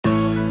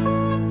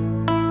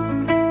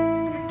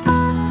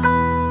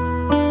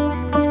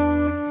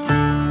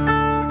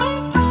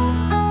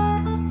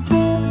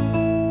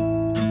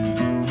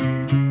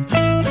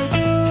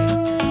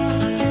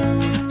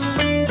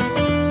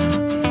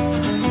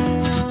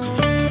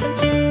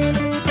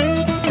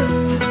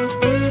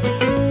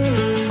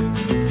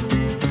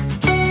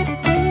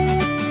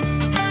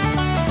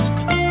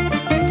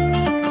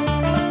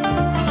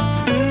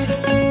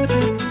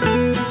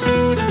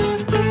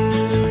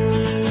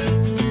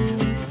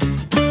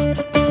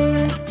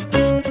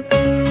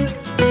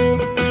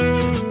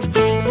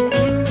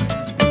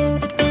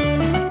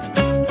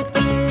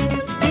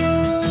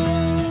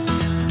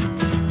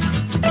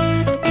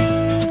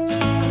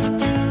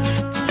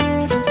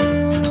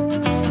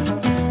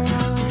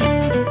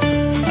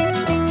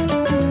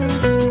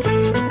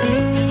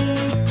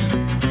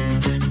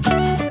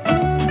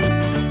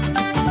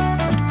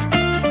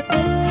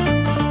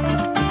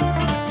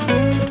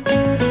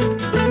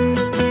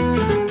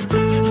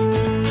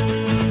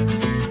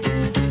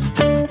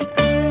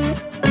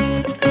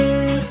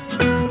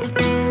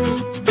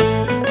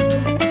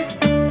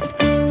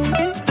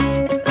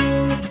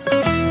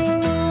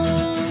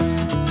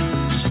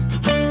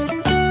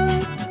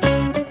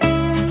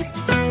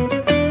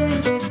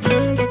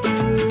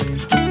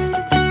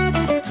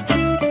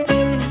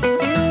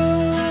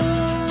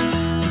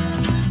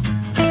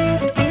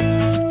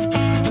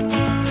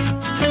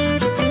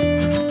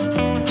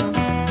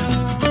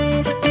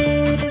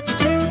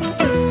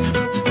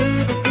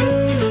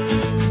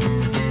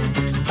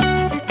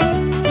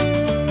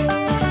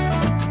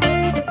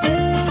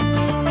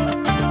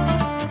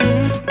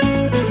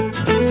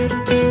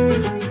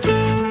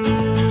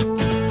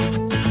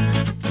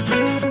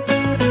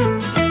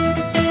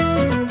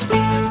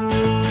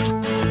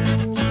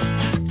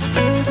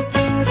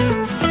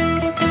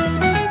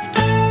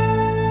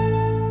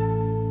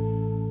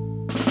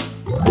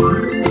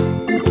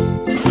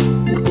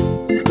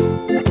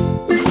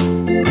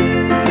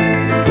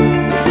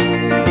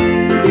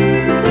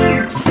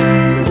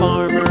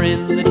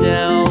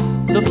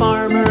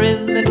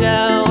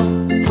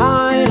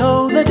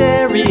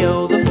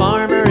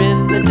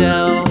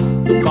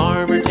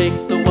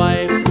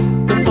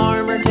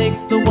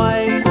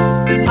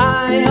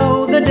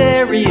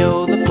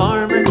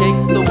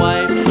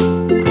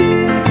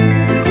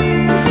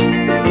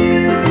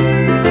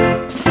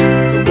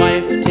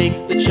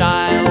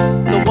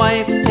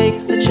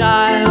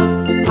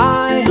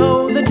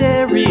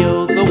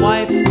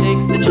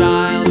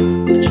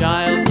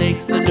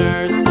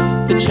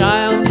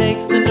child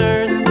takes the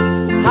nurse.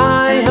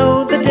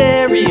 Hi-ho, the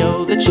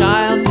dairy-o, the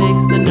child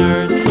takes the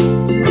nurse.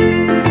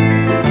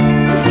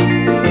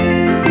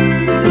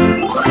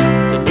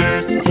 The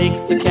nurse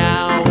takes the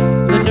cow,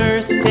 the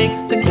nurse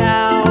takes the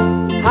cow.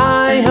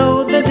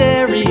 Hi-ho, the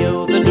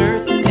dairy-o, the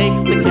nurse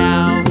takes the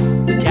cow.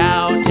 The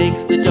cow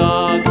takes the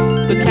dog,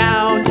 the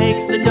cow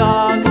takes the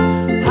dog.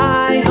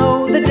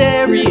 Hi-ho, the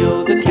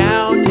dairy-o, the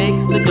cow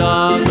takes the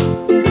dog.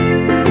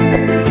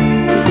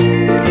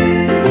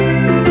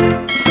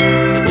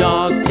 The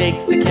dog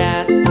takes the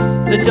cat,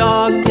 the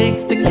dog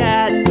takes the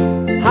cat.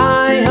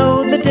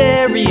 Hi-ho, the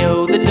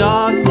dairy-o, the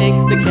dog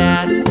takes the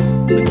cat.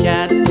 The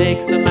cat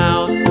takes the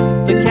mouse,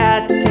 the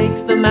cat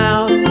takes the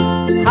mouse.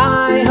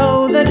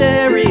 Hi-ho, the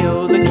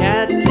dairy-o, the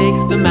cat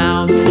takes the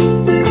mouse.